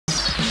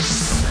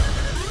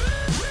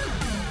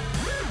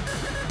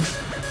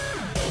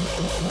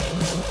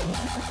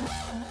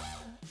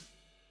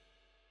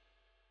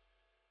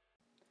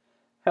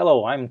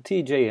Hello, I'm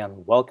TJ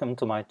and welcome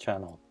to my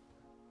channel.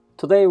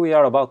 Today we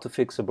are about to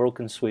fix a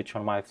broken switch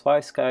on my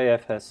Flysky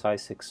Fs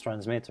i6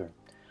 transmitter.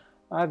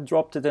 I've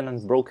dropped it in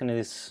and broken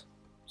this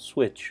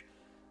switch.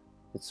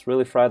 It's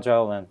really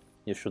fragile and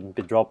you shouldn't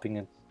be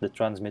dropping the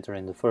transmitter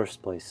in the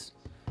first place.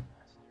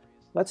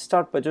 Let's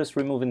start by just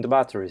removing the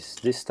batteries.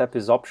 This step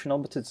is optional,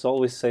 but it's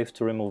always safe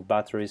to remove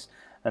batteries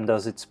and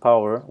does its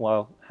power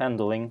while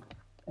handling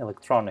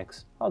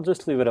electronics. I'll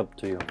just leave it up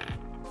to you.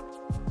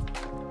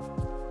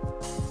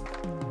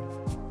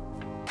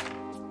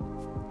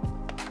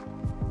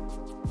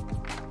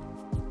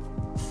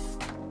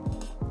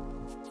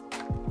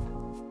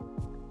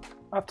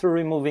 After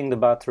removing the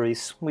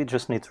batteries, we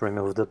just need to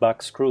remove the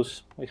back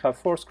screws. We have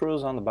 4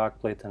 screws on the back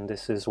plate, and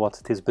this is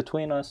what it is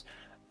between us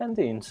and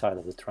the inside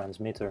of the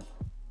transmitter.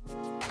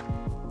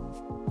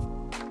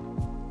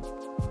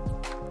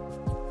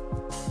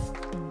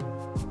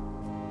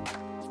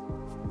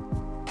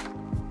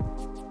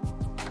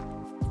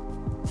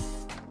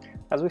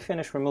 As we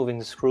finish removing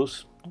the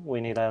screws,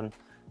 we need to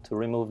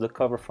remove the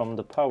cover from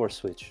the power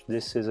switch.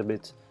 This is a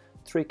bit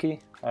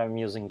tricky. I'm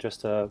using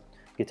just a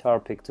guitar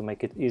pick to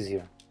make it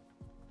easier.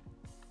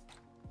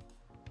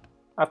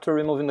 After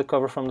removing the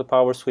cover from the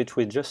power switch,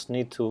 we just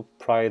need to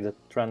pry the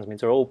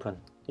transmitter open.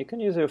 You can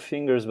use your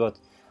fingers, but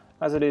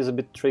as it is a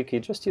bit tricky,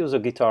 just use a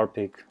guitar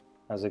pick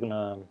as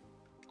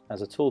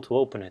a tool to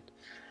open it.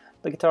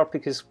 The guitar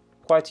pick is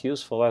quite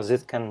useful as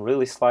it can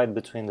really slide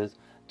between the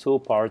two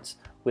parts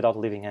without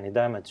leaving any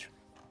damage.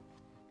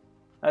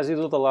 As you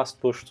do the last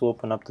push to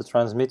open up the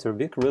transmitter,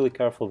 be really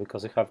careful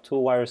because you have 2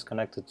 wires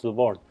connected to the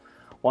board,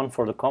 one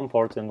for the COM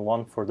port and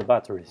one for the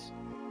batteries.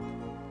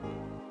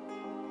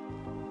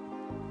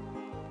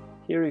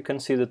 Here you can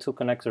see the 2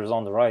 connectors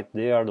on the right.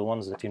 They are the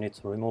ones that you need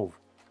to remove.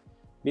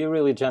 Be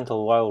really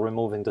gentle while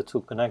removing the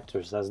 2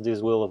 connectors, as this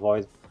will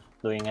avoid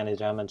doing any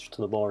damage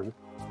to the board.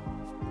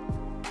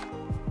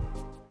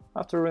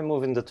 After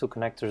removing the 2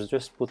 connectors,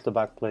 just put the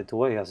back plate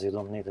away as you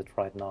don't need it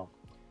right now.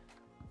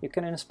 You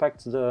can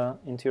inspect the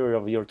interior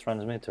of your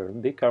transmitter.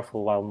 Be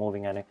careful while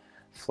moving any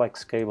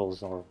flex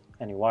cables or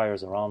any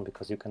wires around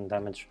because you can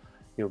damage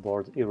your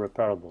board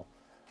irreparably.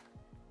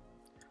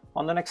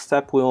 On the next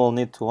step, we will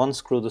need to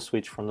unscrew the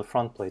switch from the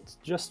front plate.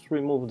 Just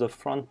remove the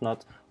front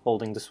nut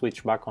holding the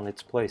switch back on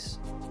its place.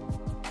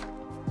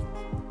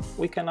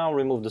 We can now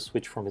remove the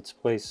switch from its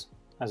place.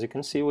 As you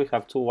can see, we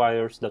have 2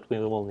 wires that we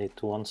will need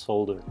to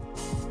unsolder.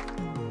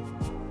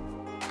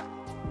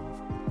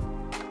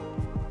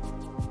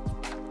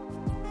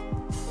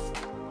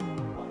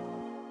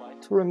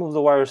 To remove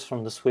the wires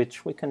from the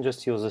switch, we can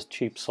just use a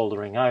cheap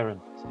soldering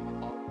iron.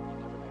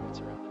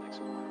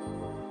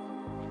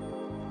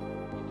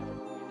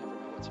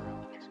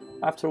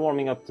 After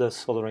warming up the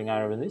soldering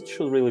iron, it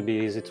should really be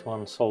easy to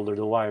unsolder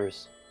the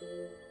wires.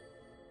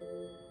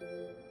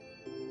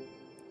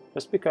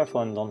 Just be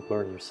careful and don't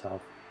burn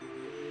yourself.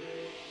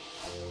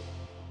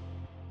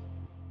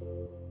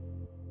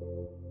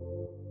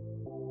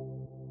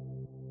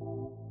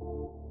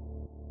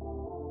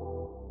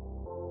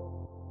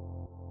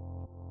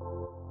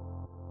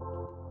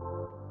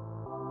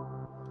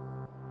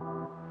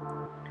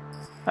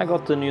 I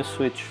got the new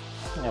switch.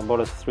 I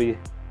bought a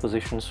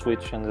 3-position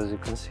switch, and as you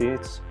can see,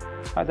 it's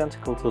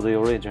identical to the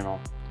original.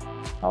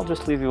 I'll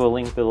just leave you a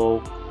link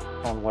below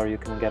on where you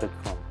can get it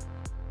from.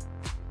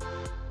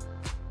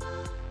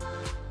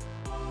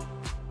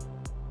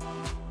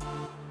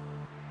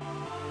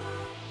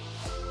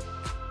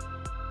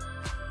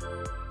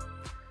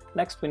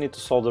 Next, we need to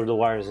solder the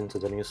wires into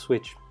the new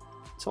switch.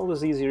 It's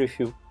always easier if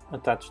you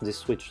attach this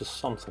switch to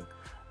something,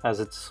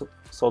 as it's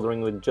soldering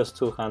with just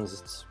 2 hands.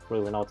 It's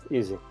really not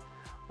easy.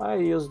 I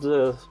used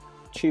the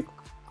cheap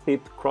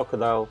clip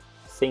crocodile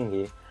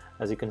thingy,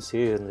 as you can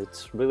see, and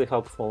it's really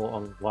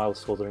helpful while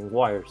soldering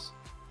wires.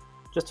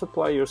 Just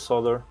apply your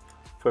solder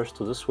first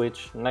to the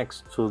switch,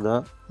 next to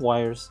the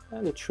wires,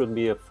 and it should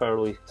be a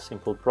fairly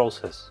simple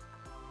process.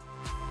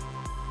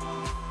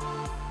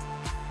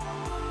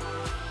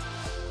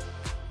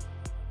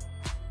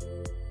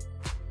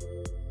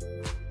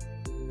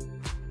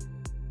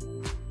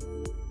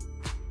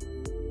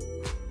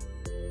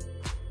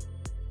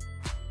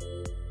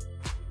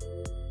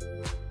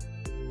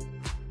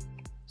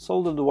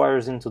 Solder the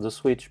wires into the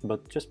switch,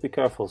 but just be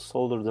careful,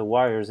 solder the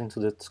wires into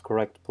the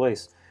correct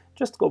place.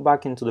 Just go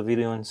back into the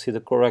video and see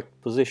the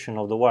correct position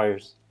of the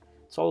wires.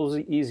 It's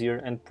always easier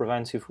and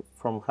prevents you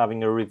from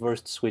having a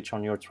reversed switch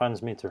on your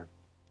transmitter.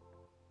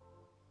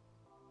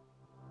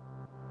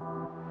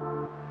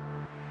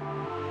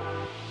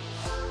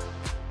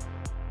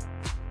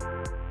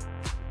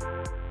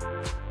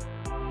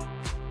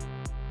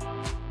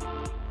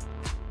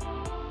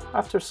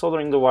 After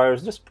soldering the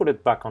wires, just put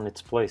it back on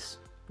its place.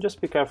 Just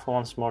be careful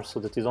once more so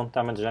that you don't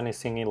damage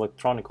anything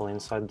electronical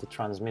inside the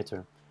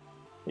transmitter.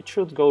 It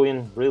should go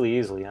in really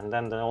easily, and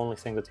then the only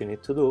thing that you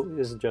need to do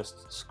is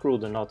just screw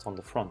the nut on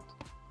the front.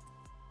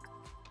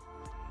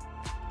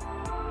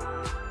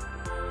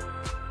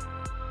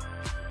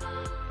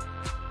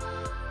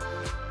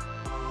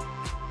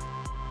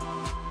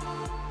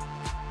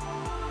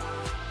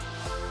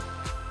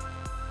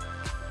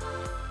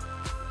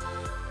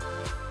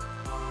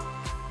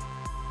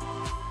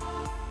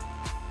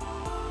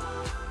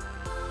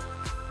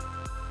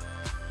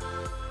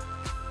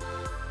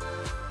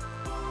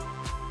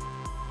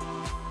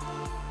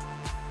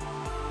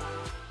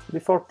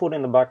 Before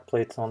putting the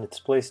backplate on its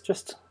place,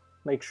 just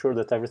make sure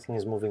that everything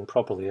is moving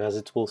properly, as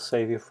it will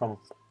save you from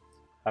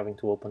having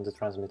to open the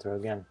transmitter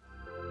again.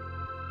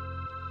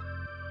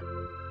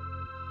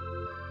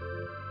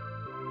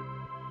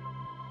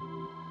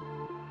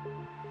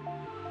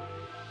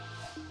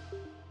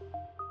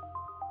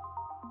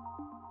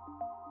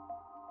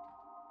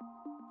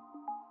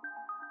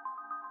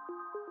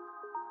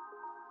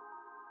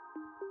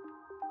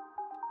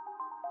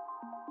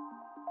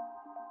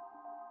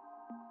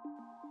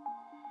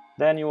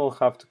 Then you will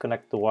have to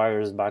connect the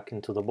wires back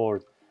into the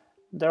board.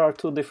 There are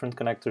two different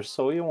connectors,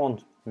 so you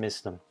won't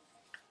miss them.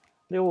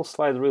 They will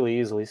slide really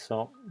easily,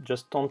 so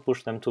just don't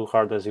push them too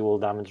hard as you will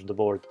damage the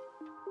board.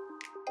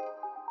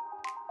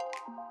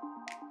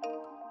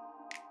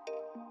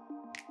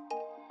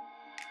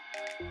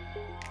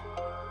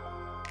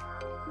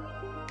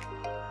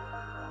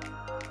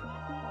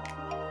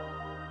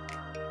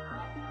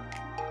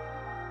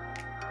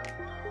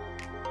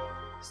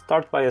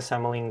 Start by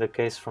assembling the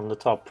case from the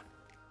top.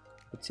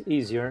 It's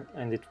easier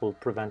and it will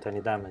prevent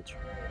any damage.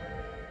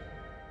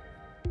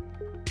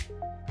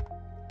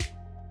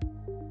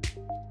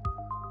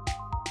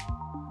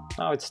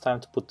 Now it's time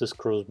to put the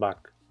screws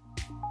back.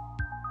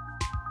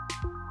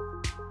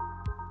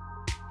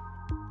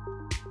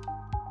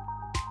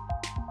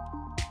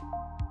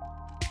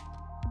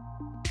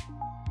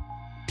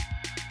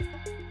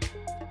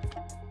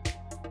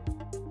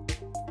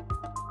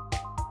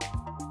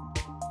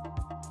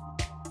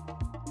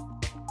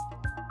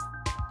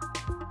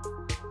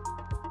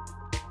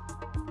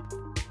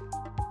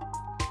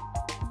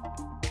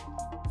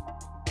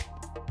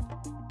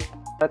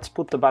 Let's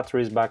put the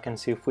batteries back and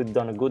see if we've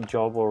done a good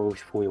job or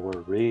if we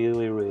were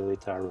really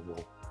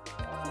terrible.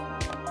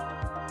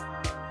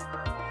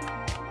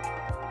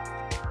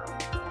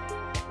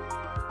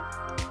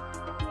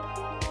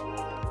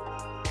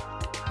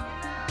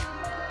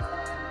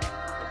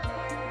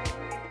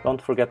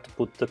 Don't forget to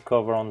put the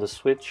cover on the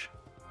switch.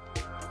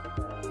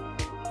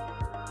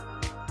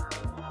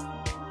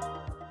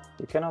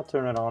 You can now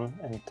turn it on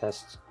and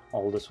test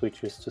all the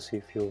switches to see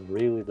if you've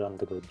really done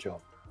the good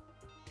job.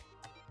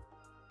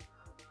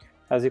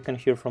 As you can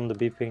hear from the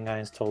beeping, I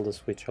installed the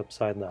switch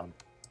upside down.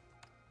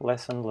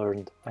 Lesson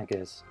learned, I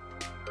guess.